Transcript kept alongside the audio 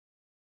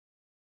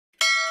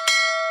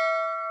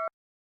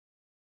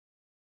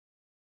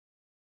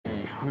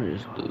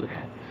Where's dude?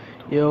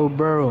 Yo,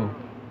 bro.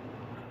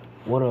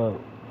 What up?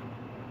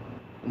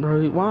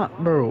 Why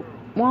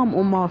I'm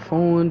on my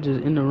phone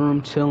just in the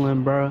room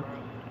chilling, bro,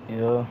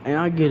 Yeah. and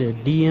I get a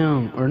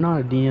DM, or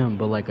not a DM,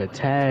 but like a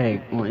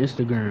tag on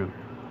Instagram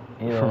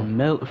Yeah.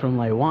 from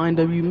like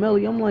YNW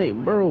Melly. I'm like,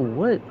 bro,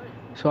 what?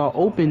 So I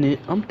open it.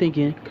 I'm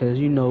thinking, cause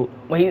you know,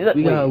 we got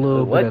a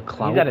little bit what? of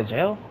clout. He's out of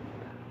jail?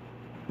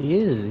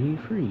 Yeah, he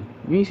free.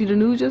 You ain't see the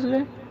news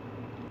yesterday?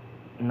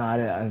 No,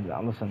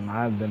 I listen.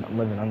 I've been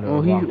living under a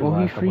Oh, rock the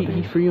last couple he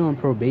days. free on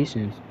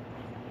probation.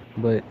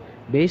 But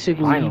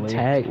basically, Finally. he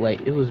tagged,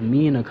 like, it was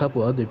me and a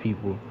couple other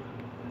people,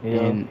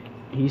 Yeah. and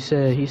he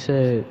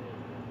said,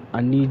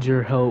 I need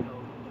your help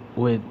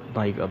with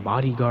like a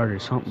bodyguard or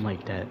something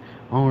like that.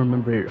 I don't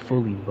remember it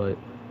fully, but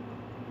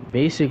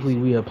basically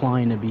we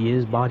applying to be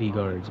his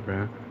bodyguards,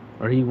 bro.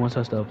 Or he wants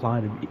us to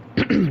apply to be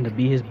to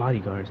be his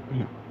bodyguards.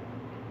 Damn.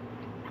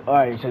 All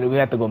right. So do we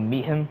have to go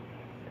meet him?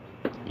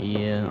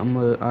 Yeah,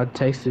 I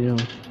texted him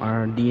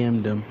or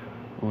DM'd him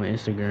on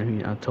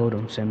Instagram. I told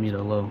him send me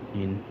the low,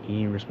 and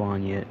he ain't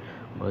respond yet.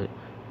 But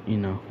you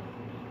know,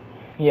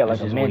 Yeah, let's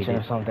like a just mansion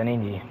wait or something,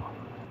 ain't he?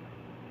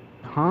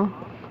 huh?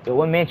 Yo,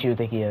 what mansion you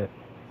think he at?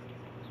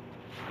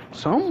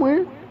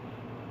 Somewhere.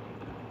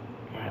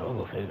 Alright, we'll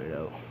go figure it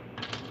out.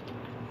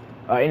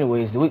 Alright,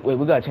 anyways, we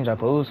gotta change our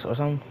clothes or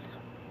something?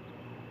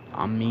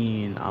 I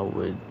mean, I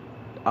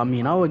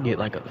would get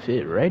like a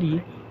fit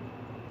ready.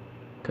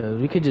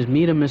 Cause we could just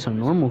meet him in some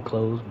normal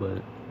clothes,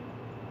 but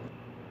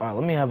Alright,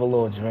 let me have a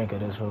little drink of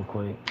this real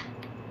quick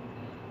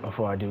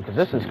before I do, because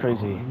this is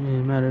crazy. Yeah,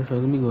 matter of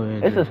fact, let me go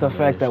ahead. It's just the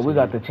fact that we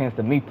got the chance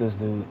to meet this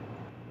dude.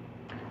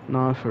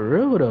 Nah, for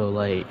real though,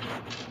 like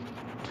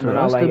for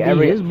Nah, us like to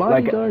every, be his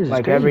bodyguards,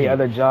 like is every crazy.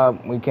 other job,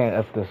 we can't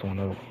F this one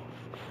up.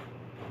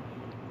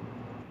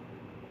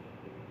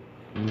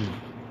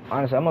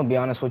 Honestly, I'm gonna be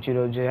honest with you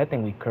though, Jay. I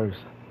think we cursed.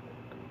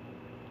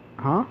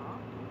 Huh?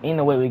 Ain't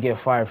no way we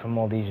get fired from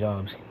all these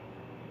jobs.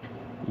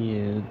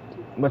 Yeah.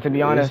 But to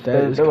be honest,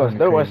 that is there was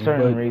crazy,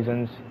 certain but,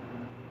 reasons.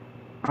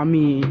 I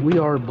mean, we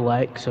are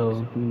black,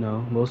 so you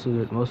know most of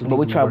the But we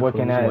people tried work for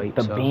working is at white,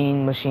 the so.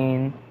 bean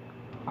machine.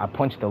 I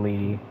punched the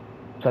lady.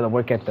 Tried to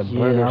work at the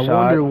burger Yeah, I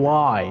shop. wonder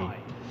why.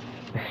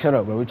 Shut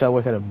up, bro. We tried to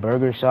work at a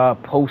burger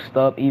shop, post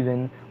up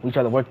even. We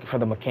tried to work for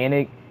the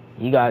mechanic.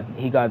 He got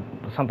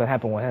something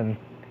happened with him.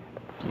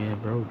 Yeah,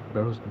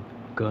 bro's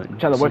gun.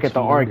 Tried to work at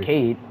the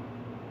arcade.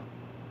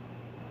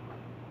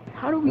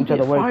 How do we get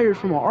fired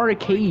from an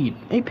arcade?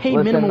 They pay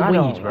minimum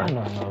wage, bro. I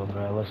don't know,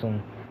 bro.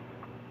 Listen.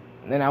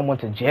 Then I went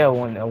to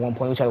jail at one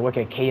point. We tried to work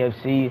at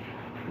KFC.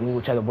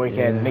 We tried to work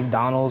at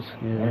McDonald's.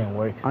 Yeah. It didn't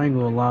work. I ain't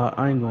gonna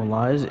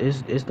lie.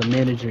 It's the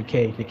manager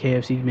K, the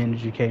KFC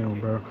manager K,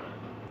 bro.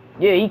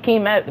 Yeah, he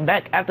came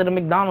back after the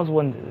McDonald's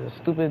one.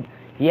 Stupid.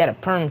 He had a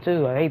perm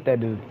too. I hate that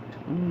dude.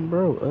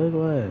 Bro,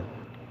 ugly.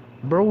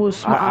 Bro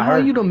was how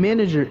you the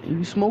manager?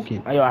 You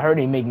smoking? Yo, I heard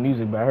he make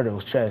music, but I heard it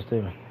was trash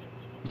too.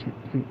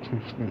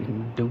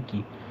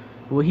 Dookie.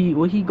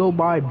 Will he go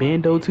buy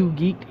Bando 2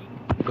 Geek?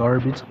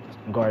 Garbage.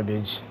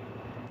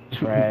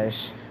 Trash.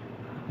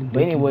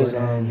 But anyways,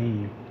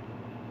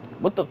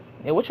 what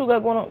you got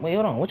going on? Wait,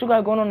 hold on. What you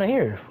got going on in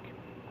here?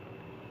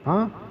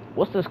 Huh?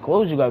 What's this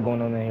clothes you got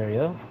going on in here,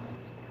 yo?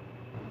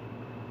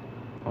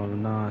 Oh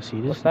nah, see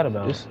this. What's that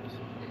about? This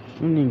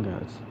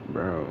niggas,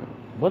 bro.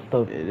 What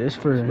the? This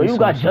for. But you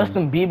got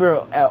Justin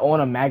Bieber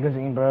on a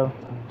magazine, bro.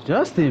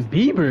 Justin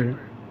Bieber.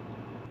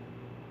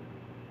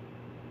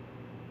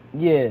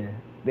 Yeah,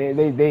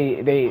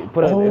 they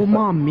put. Oh,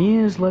 my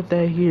man's left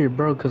that here,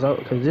 bro. Cause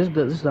this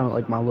is not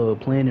like my little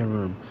planning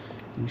room.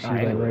 You see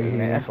that right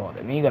here? That's all.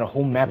 I mean, you got a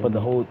whole map of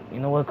the whole. You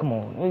know what? Come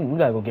on, we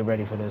gotta go get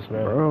ready for this,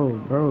 bro.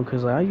 Bro,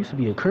 cause like, I used to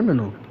be a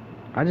criminal.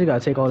 I just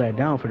gotta take all that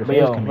down for the But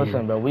feds yo, come listen,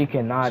 here. bro, we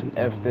cannot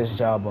F this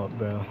job up,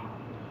 bro.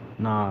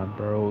 Nah,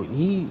 bro.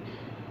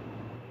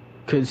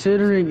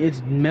 Considering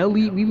it's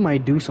Melly, we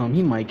might do something.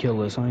 He might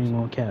kill us. I ain't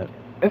gonna cap.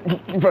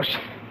 Bro,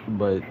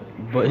 but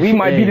we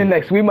might be the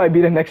next. We might be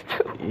the next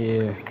two.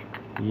 Yeah.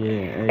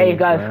 Hey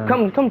guys,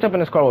 bro. come jump in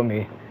this car with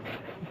me.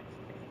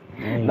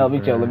 Hey, no, be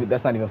bro. chill.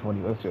 That's not even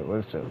funny. Let's chill.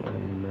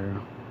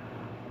 Bro.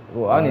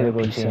 Well, I need to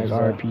go change.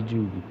 RP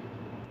Juvie.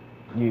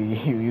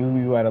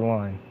 You out of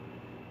line.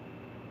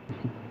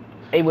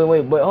 Hey,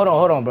 wait, but hold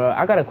on, bro.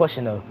 I got a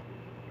question though.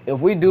 If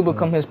we do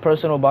become his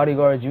personal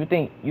bodyguards, you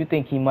think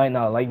he might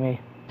not like me?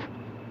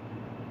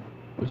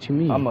 What you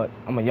mean? I'm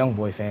a young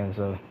boy fan,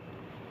 so.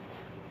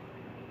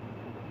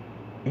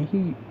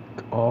 And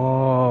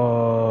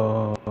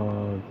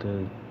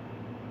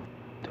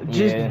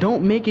just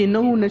don't make it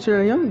known that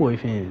you're a young boy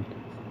fan.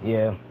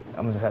 Yeah,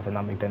 I'm gonna just have to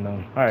not make that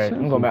known. All right,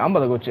 I'm going back. I'm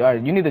about to go. All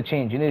right, you need to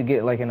change. You need to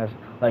get like an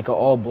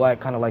all black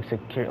kind of like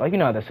security, like you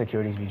know how the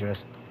securities be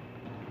dressed.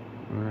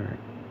 All right.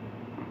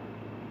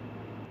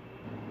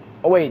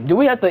 Oh wait, do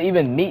we have to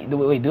even meet? Do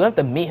we have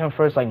to meet him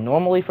first, like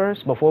normally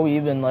first, before we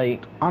even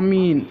like? I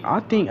mean, I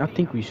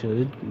think we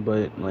should,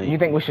 but like. You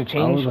think we should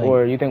change,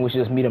 or you think we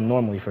should just meet him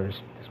normally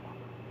first?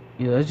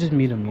 Yeah, let's just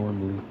meet him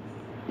normally.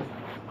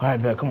 All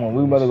right, bet. Come on,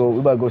 we about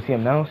to go see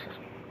him now.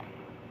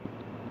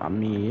 I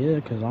mean, yeah,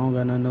 cause I don't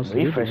got nothing else to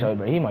He do. fresh out,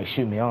 bro. He might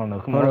shoot me. I don't know.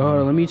 Come Hold on.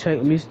 on. Let me check.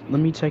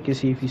 Let me check and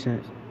see if he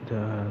sent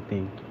the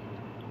thing.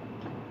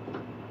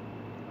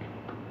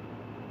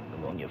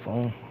 On your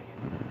phone.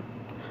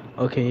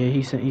 Okay, yeah,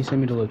 he sent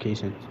me the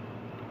location.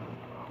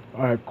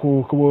 All right,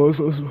 cool. Come on,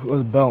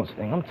 let's bounce.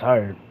 Dang, I'm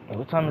tired.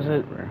 What time is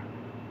it? Bro.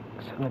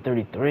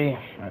 7:33.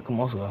 All right, come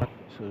on, let's go.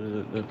 So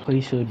the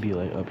place should be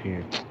like up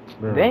here.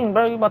 Bro. Dang,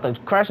 bro, you about to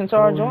crash into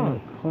our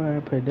joint. Who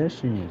are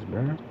pedestrians,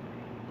 bro?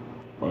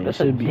 Oh, Yeah, this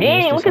it a should be.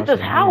 dang! Look at this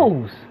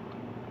house.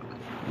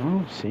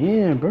 I'm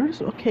saying, bro.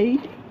 It's okay.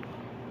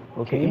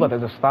 Okay, you about to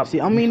just stop.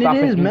 See, I mean,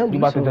 it is Melly.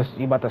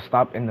 You about to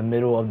stop in the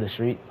middle of the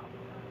street.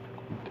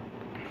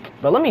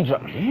 But let me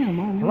drive.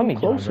 Damn, let me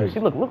closer. drive. See,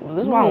 look.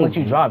 This is why I don't let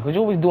you drive, because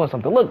you're always doing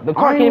something. Look, the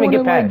car can't even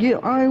get past.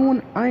 I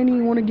ain't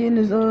even want to get in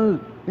his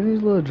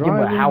little drive. Yeah,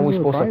 but how are we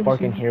supposed to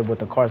park in here with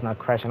the car's not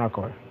crashing our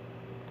car?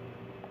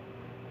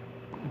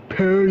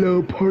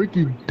 Parallel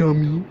parking,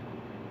 dummy.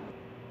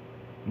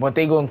 But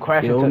they gonna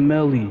crash into.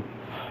 Melly.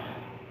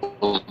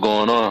 What's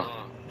going on?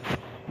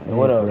 Hey,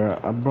 what up? Bro,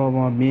 I brought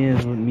my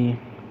mans with me.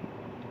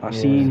 I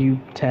seen you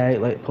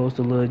post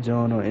a little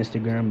John on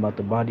Instagram about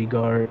the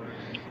bodyguard.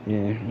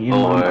 Yeah,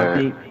 I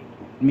think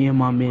me and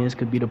my mans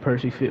could be the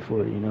perfect fit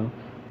for it, you know.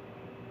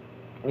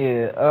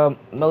 Yeah,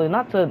 Melly,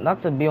 not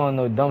to be on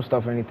no dumb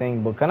stuff or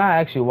anything, but can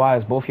I ask you why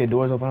is both your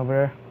doors open over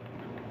there?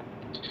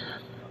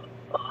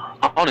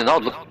 I don't know.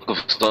 Looking for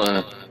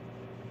something.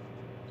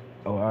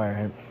 Oh,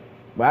 alright.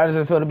 But how does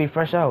it feel to be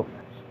fresh out?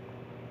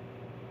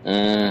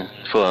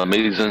 Feel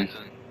amazing.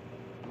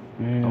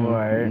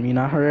 Alright. I mean,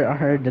 I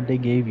heard that they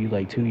gave you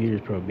like 2 years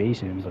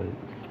probation, but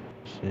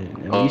shit,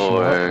 at least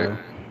you out though.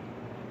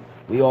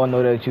 We all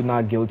know that you're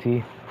not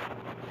guilty.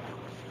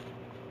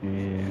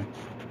 Yeah.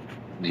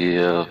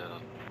 Yeah.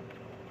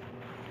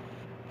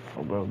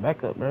 Oh, bro,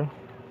 back up, bro.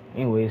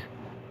 Anyways,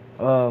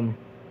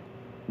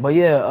 but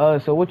yeah,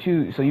 so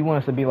you want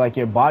us to be like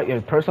your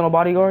personal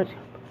bodyguards?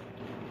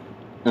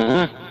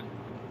 All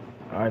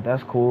right,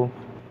 that's cool.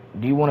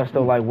 Do you want us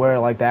to like wear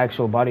like the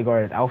actual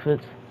bodyguard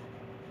outfits?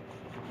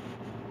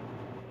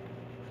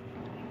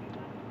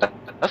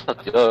 That's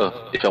not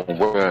if y'all want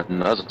to work,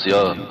 no, that's up to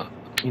y'all.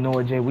 You know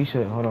what, Jay? We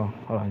should hold on,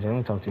 Jay. Let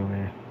me talk to you over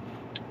here.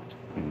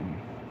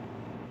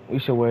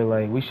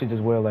 We should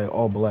just wear like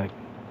all black.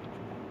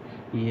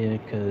 Yeah,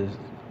 cause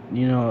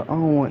you know I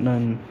don't want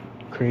nothing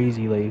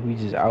crazy like we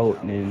just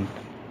out and then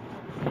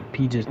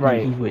he just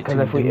right. He with because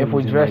if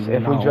we dress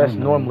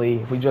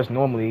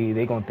normally,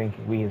 they gonna think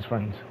we his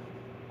friends.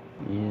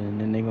 Yeah,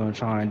 and then they gonna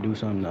try and do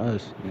something to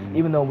us.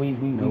 Even though we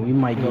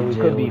might get we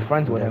jailed, could be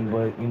friends with him,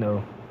 whatever. but you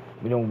know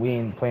we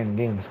ain't playing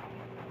games.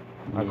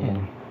 Alright, come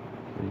on.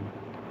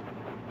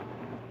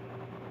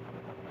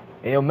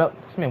 Hey, yo, Mel,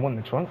 this man went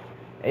in the trunk.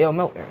 Hey, yo,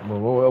 Mel.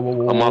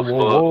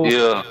 Whoa.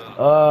 Yeah.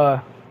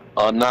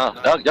 Nah,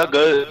 y'all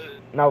good.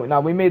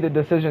 Now we made the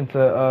decision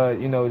to,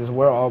 just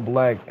wear all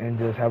black and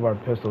just have our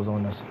pistols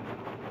on us.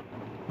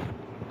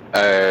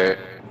 Alright,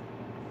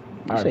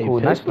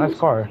 cool. Nice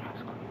car.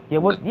 Yeah,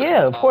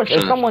 yeah, of course.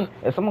 If someone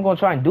gonna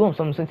try and do him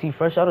something since he's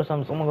fresh out or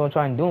something, someone gonna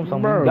try and do him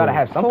something, bro, you gotta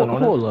have something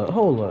on us.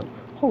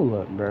 Hold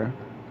up, bro.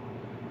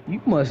 You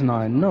must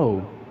not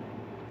know.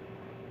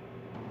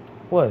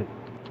 What?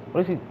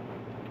 What is he?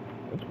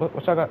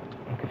 What y'all got?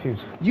 I'm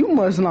confused. You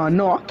must not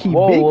know. I keep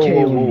big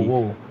K with me.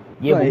 Whoa.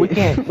 Yeah, but we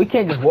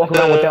can't just walk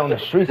around with that on the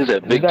streets. This is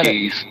big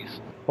keys.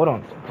 Hold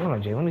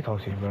on, Jay. Let me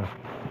talk to you, bro.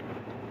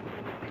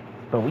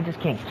 But we just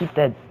can't keep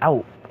that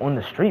out on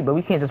the street. But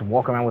we can't just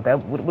walk around with that.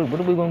 What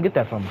are we gonna get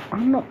that from?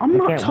 I'm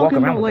not talking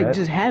about like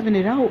just having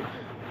it out.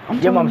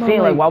 But I'm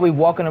saying like while we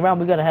walking around,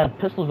 we gotta have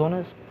pistols on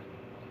us.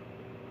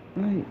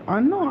 Like, I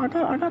know. I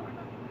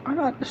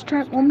got the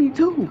strap on me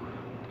too.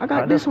 I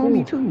got this on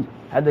me too.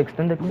 Had the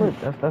extended clip.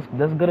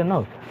 That's good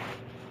enough.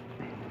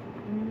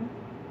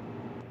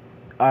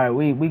 All right,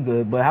 we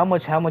good. But how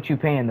much you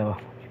paying though?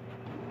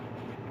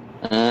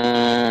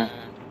 I'm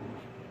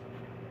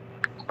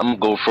gonna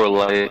go for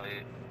like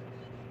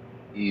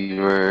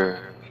either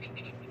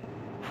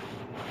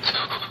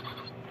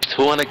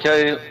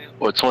 200K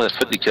or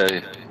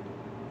 250K.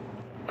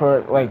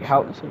 For like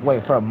how?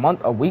 Wait, for a month,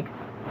 a week?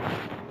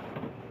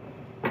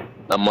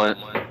 A month.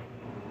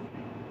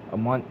 A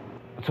month.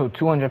 So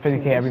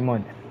 250K every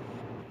month.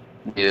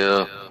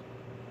 Yeah.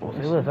 All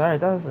right,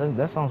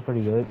 that sounds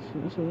pretty good.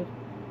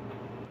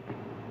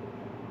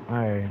 All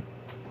right.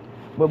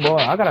 But boy,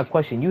 I got a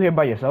question. You here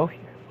by yourself?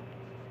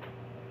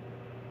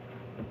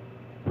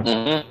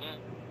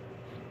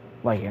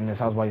 Like in this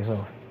house by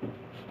yourself?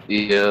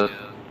 Yeah.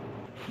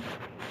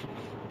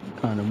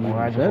 Kind of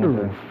more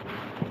veteran.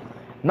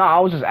 No, I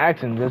was just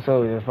asking just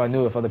so if I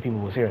knew if other people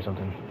was here or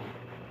something.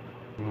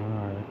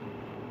 Alright.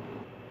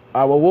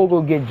 Alright, well we'll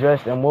go get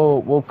dressed and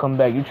we'll come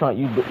back. You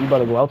about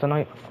to go out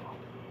tonight?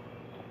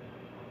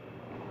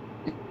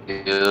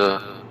 Yeah.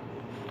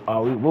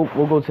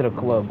 We'll go to the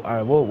club.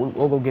 Alright,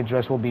 we'll go get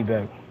dressed. We'll be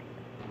back.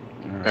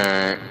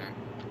 Alright.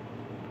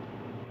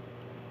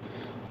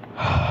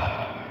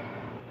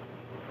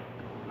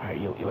 Alright,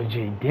 yo,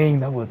 Jay, dang,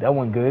 that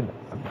one good.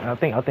 I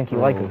think he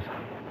like us.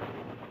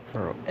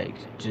 Bro, X,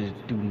 just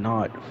do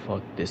not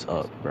fuck this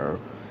up, bro.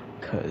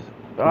 Cause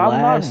Bro, I'm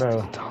not, last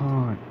bro.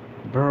 time,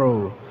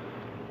 bro.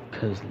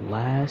 Cause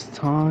last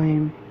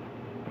time,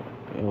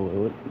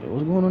 yo,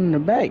 what's going on in the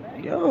back?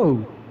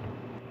 Yo,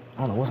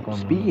 I don't know what's I'm going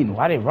on. speeding,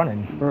 Why they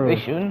running? bro. They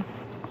shooting?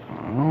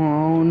 I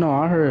don't know.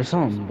 I heard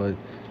something, but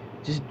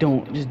just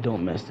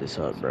don't mess this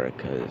up, bro.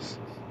 Cause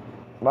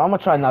Bro, I'm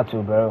gonna try not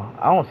to, bro.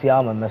 I don't see how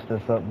I'm gonna mess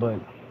this up, but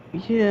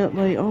yeah,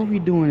 like all we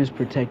doing is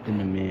protecting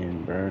the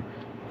man, bro.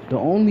 The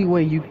only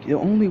way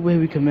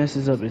we can mess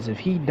this up is if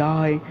he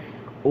die,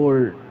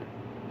 or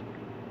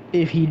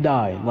if he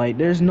die. Like,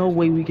 there's no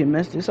way we can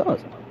mess this up.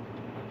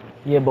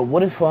 yeah, but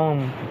what if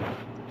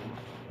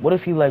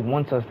he like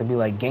wants us to be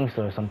like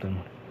gangster or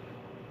something?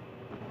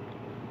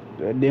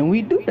 Then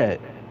we do that.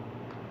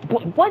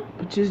 What?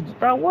 But just,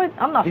 Bro, what?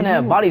 I'm not finna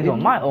have bodies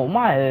on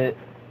my head.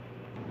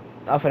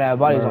 I'm finna have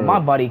bodies on my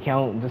body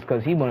count just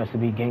cause he want us to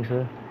be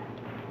gangster.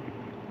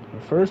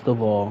 First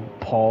of all,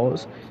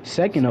 pause.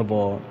 Second of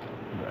all,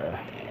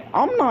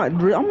 I'm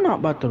not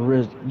about to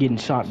risk getting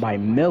shot by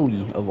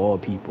Melly of all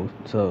people.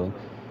 So,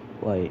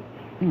 like,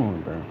 come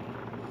on, bro.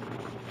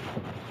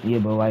 Yeah,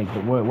 but like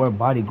we're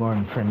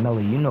bodyguarding for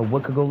Melly. You know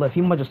what could go left?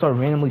 He might just start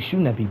randomly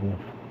shooting at people.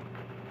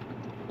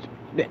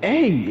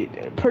 Hey,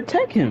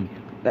 protect him.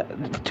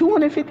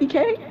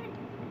 250K?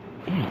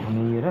 I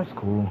mean, yeah, that's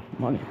cool.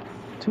 Money.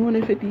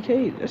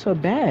 250K. That's a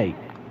bag.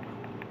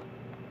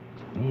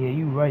 Yeah,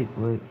 you right,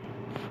 but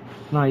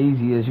it's not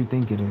easy as you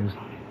think it is.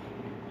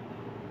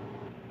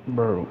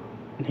 Bro,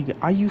 nigga,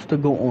 I used to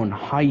go on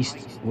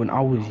heists when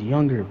I was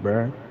younger,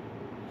 bro.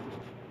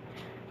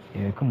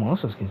 Yeah, come on,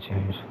 let's just get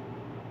changed.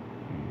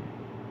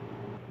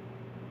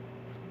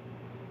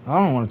 I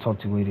don't want to talk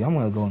to you, lady. I'm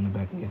gonna go in the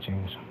back and get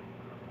changed.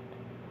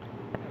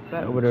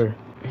 That over there.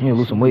 You need to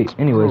lose some weight.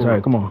 Anyways,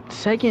 alright, come on.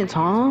 Second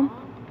time?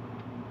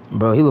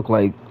 Bro, he looked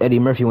like Eddie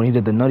Murphy when he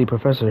did the Nutty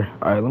Professor.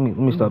 Alright, let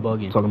me stop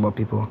bugging. talking about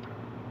people.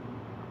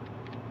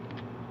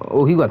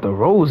 Oh, he got the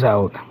rose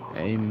out.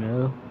 Hey,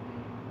 Mel.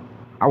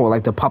 I would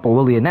like to pop a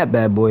willy in that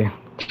bad boy.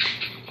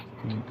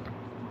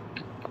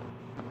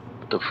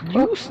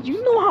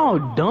 You know how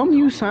dumb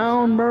you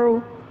sound,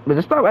 bro? But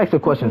just stop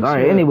asking questions.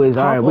 Alright, anyways,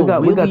 alright, we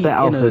got the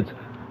outfits.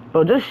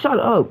 Bro, just shut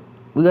up.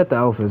 We got the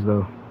outfits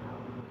though.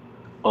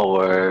 Oh,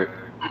 word.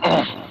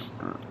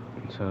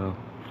 So.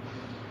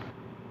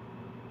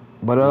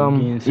 But yeah,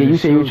 you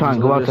say you're trying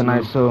to go out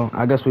tonight, so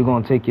I guess we're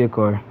gonna take your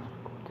car.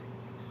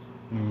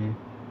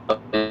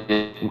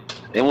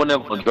 Anyone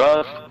ever gonna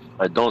drive?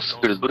 Like, don't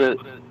serious do that.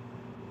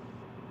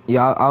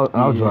 Yeah,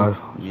 I'll drive.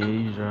 Yeah,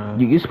 you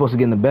drive. You're supposed to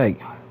get in the back.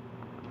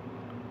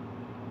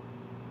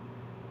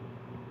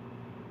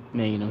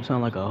 Man, you don't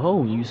sound like a hoe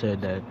when you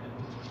said that.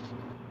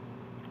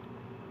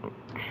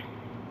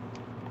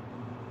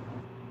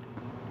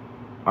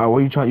 Alright,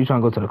 where you trying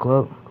to go to the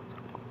club?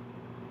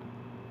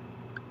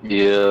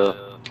 Yeah.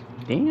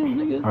 Damn,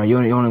 nigga. Alright, you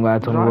only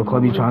gotta tell me what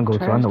club you trying to go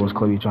to. I know what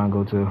club you trying to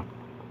go to.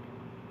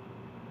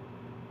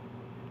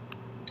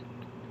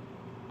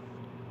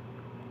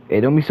 Hey,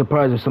 don't be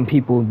surprised if some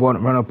people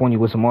run up on you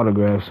with some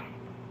autographs.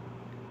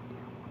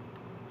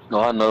 No,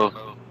 I know.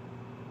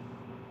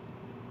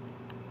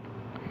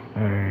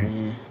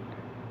 Alright.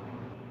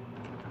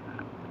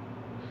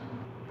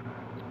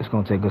 It's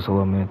gonna take us a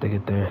little minute to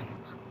get there.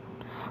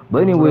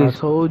 But anyways, I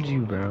told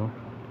you, bro.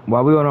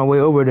 While we on our way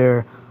over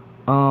there,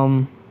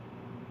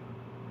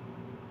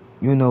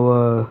 you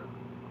know,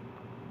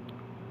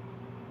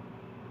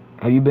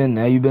 have you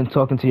been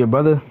talking to your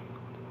brother?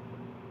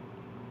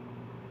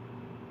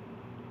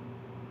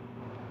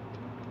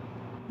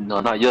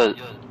 No, not yet.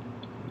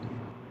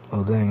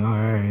 Oh dang,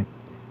 alright.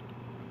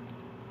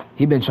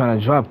 He been trying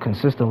to drop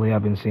consistently,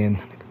 I've been seeing.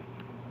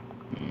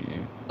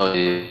 Oh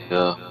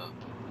yeah.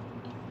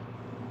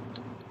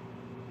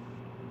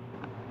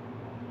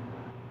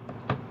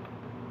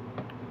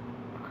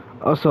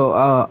 Also,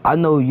 I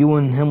know you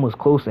and him was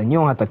close, and you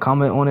don't have to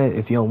comment on it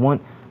if you don't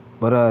want.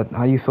 But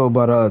how you feel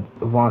about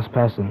Vaughn's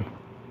passing?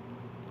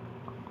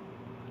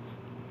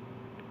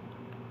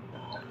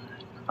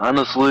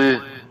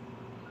 Honestly,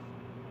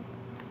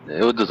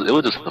 it was just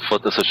a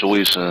fucked up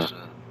situation.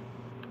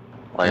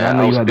 Like, Yeah, I know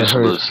I you was had to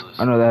hurt. speechless.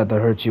 I know that had to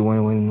hurt you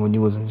when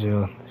you was in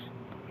jail.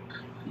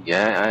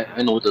 Yeah, I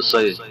didn't know what to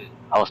say.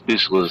 I was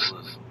speechless.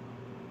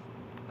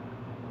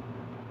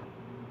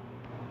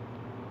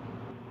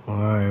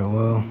 Alright,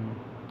 well,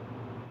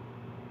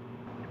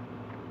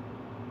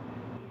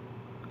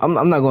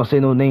 I'm not gonna say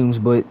no names,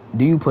 but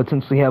do you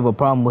potentially have a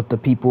problem with the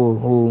people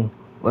who,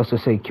 let's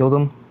just say, killed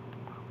him?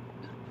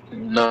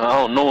 No, I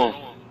don't know him.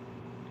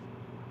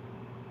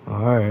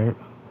 Alright.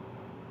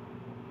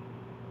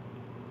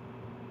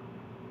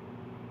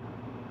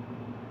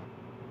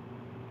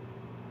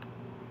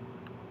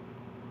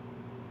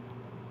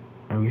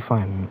 And we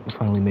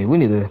finally made. We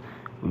need to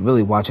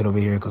really watch it over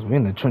here because we're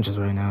in the trenches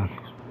right now.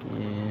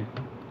 Yeah.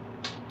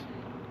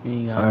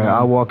 Alright,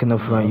 I'll walk in the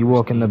front. You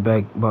walk in the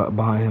back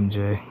behind him,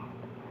 Jay.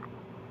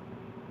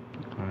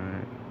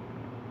 Alright.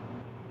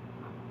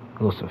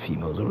 There's some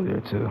females over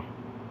there too.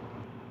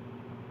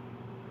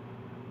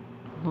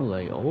 Oh,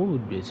 like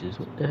old bitches.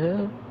 What the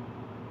hell?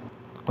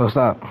 Oh,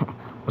 stop.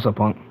 What's up,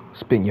 punk?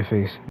 Spit in your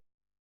face.